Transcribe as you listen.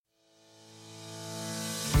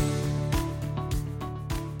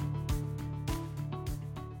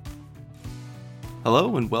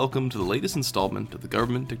Hello and welcome to the latest installment of the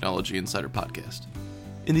Government Technology Insider Podcast.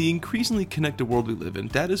 In the increasingly connected world we live in,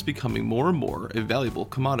 data is becoming more and more a valuable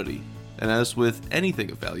commodity. And as with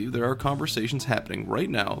anything of value, there are conversations happening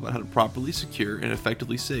right now about how to properly secure and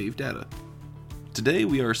effectively save data. Today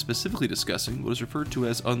we are specifically discussing what is referred to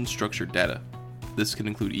as unstructured data. This can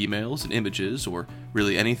include emails and images, or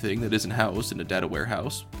really anything that isn't housed in a data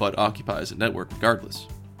warehouse, but occupies a network regardless.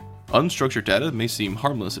 Unstructured data may seem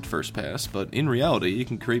harmless at first pass, but in reality it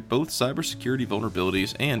can create both cybersecurity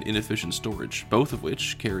vulnerabilities and inefficient storage, both of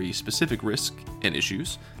which carry specific risks and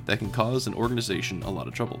issues that can cause an organization a lot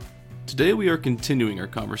of trouble. Today we are continuing our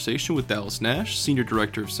conversation with Dallas Nash, Senior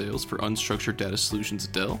Director of Sales for Unstructured Data Solutions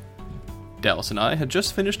at Dell. Dallas and I had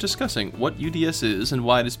just finished discussing what UDS is and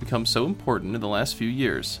why it has become so important in the last few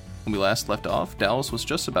years. When we last left off, Dallas was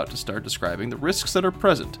just about to start describing the risks that are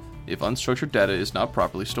present if unstructured data is not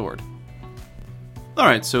properly stored.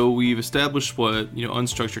 Alright, so we've established what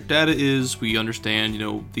unstructured data is. We understand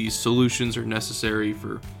these solutions are necessary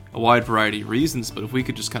for a wide variety of reasons, but if we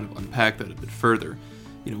could just kind of unpack that a bit further,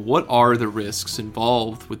 what are the risks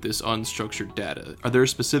involved with this unstructured data? Are there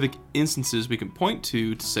specific instances we can point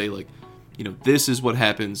to say this is what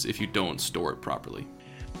happens if you don't store it properly?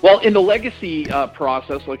 Well, in the legacy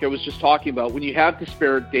process, like I was just talking about, when you have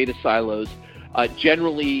disparate data silos,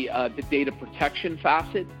 generally the data protection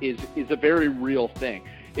facet is a very real thing.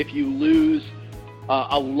 If you lose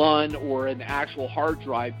a LUN or an actual hard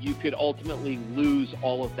drive, you could ultimately lose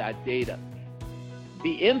all of that data.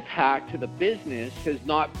 The impact to the business has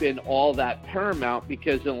not been all that paramount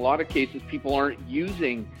because in a lot of cases people aren't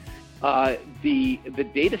using the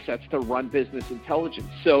data sets to run business intelligence.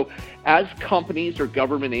 So as companies or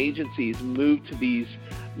government agencies move to these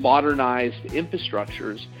modernized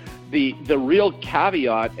infrastructures, the real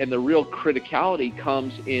caveat and the real criticality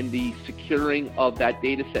comes in the securing of that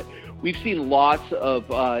data set. We've seen lots of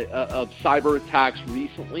cyber attacks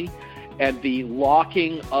recently, and the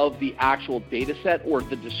locking of the actual data set or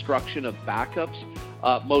the destruction of backups.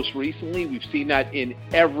 Most recently, we've seen that in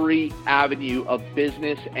every avenue of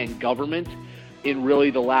business and government in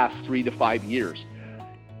really the last 3 to 5 years.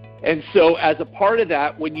 And so as a part of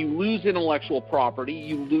that, when you lose intellectual property,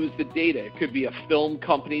 you lose the data. It could be a film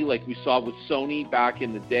company like we saw with Sony back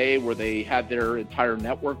in the day where they had their entire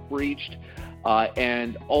network breached,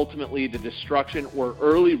 and ultimately the destruction or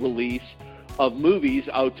early release of movies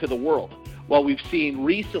out to the world. Well, we've seen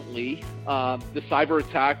recently the cyber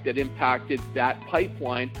attack that impacted that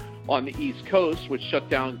pipeline on the East Coast, which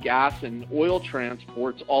shut down gas and oil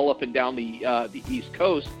transports all up and down the East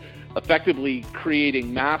Coast, effectively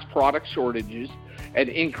creating mass product shortages and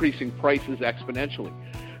increasing prices exponentially.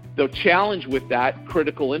 The challenge with that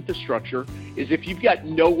critical infrastructure is if you've got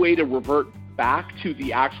no way to revert back to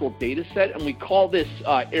the actual data set, and we call this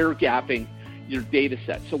air gapping your data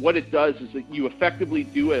set. So what it does is that you effectively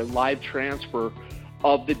do a live transfer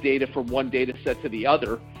of the data from one data set to the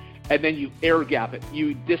other, and then you air gap it.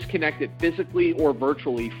 You disconnect it physically or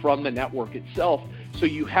virtually from the network itself, so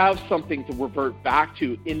you have something to revert back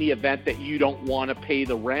to in the event that you don't want to pay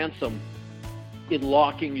the ransom in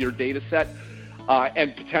locking your data set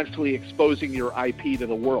and potentially exposing your IP to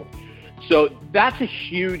the world. So that's a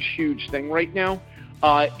huge, huge thing right now.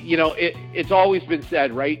 It's always been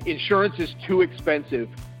said, right? Insurance is too expensive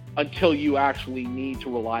until you actually need to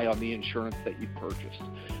rely on the insurance that you've purchased.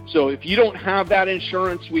 So if you don't have that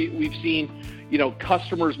insurance, we've seen,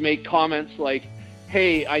 customers make comments like,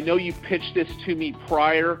 hey, I know you pitched this to me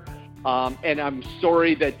prior, and I'm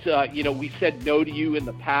sorry that, we said no to you in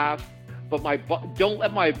the past, but don't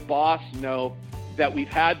let my boss know that we've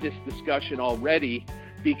had this discussion already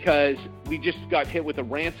because we just got hit with a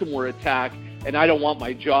ransomware attack and I don't want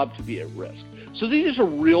my job to be at risk. So these are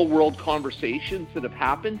real world conversations that have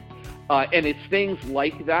happened, and it's things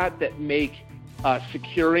like that that make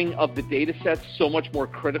securing of the data sets so much more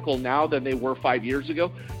critical now than they were 5 years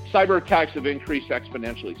ago. Cyber attacks have increased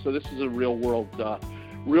exponentially, so this is a real world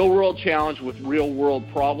challenge with real world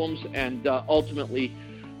problems, and ultimately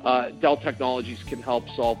Dell Technologies can help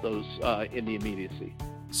solve those in the immediacy.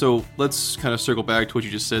 So let's kind of circle back to what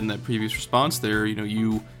you just said in that previous response there.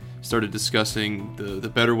 You started discussing the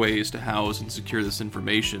better ways to house and secure this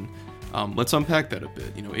information. Let's unpack that a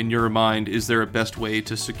bit. In your mind, is there a best way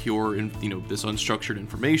to secure this unstructured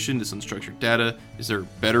information, this unstructured data? Is there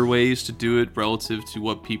better ways to do it relative to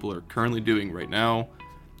what people are currently doing right now?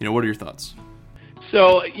 What are your thoughts?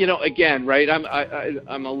 So, again, right,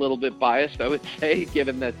 I'm a little bit biased, I would say,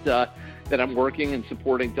 given that I'm working and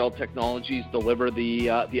supporting Dell Technologies deliver the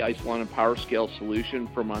Isilon and PowerScale solution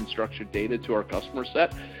from unstructured data to our customer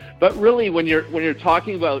set. But really, when you're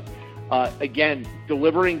talking about again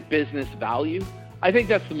delivering business value, I think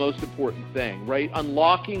that's the most important thing, right?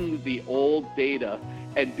 Unlocking the old data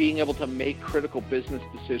and being able to make critical business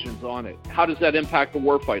decisions on it. How does that impact the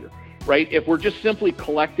warfighter, right? If we're just simply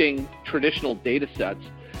collecting traditional data sets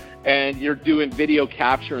and you're doing video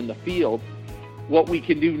capture in the field, what we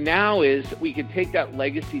can do now is we can take that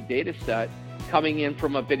legacy data set coming in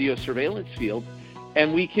from a video surveillance field,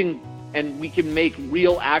 and we can make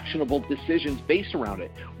real actionable decisions based around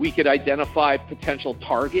it. We could identify potential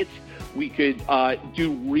targets. We could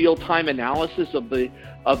do real-time analysis of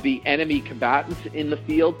the enemy combatants in the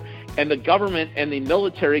field, and the government and the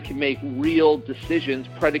military can make real decisions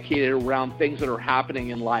predicated around things that are happening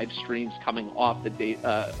in live streams coming off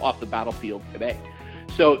the battlefield today.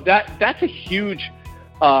 So that's a huge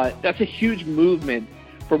movement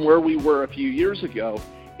from where we were a few years ago.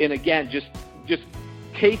 And again, just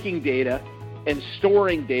taking data and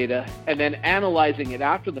storing data and then analyzing it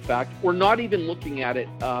after the fact. We're not even looking at it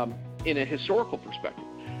in a historical perspective.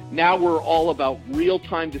 Now we're all about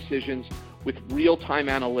real-time decisions with real-time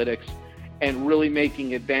analytics and really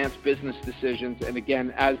making advanced business decisions. And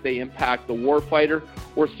again, as they impact the warfighter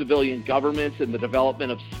or civilian governments and the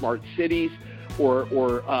development of smart cities,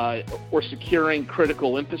 or securing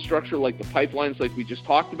critical infrastructure like the pipelines like we just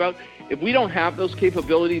talked about. If we don't have those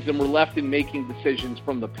capabilities, then we're left in making decisions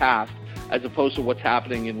from the past as opposed to what's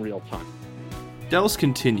happening in real time. Dallas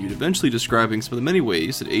continued, eventually describing some of the many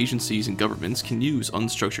ways that agencies and governments can use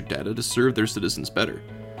unstructured data to serve their citizens better.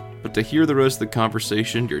 But to hear the rest of the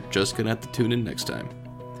conversation, you're just going to have to tune in next time.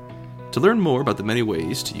 To learn more about the many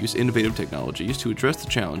ways to use innovative technologies to address the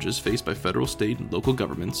challenges faced by federal, state, and local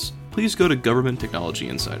governments, please go to Government Technology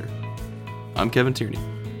Insider. I'm Kevin Tierney,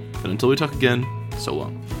 and until we talk again, so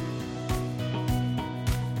long.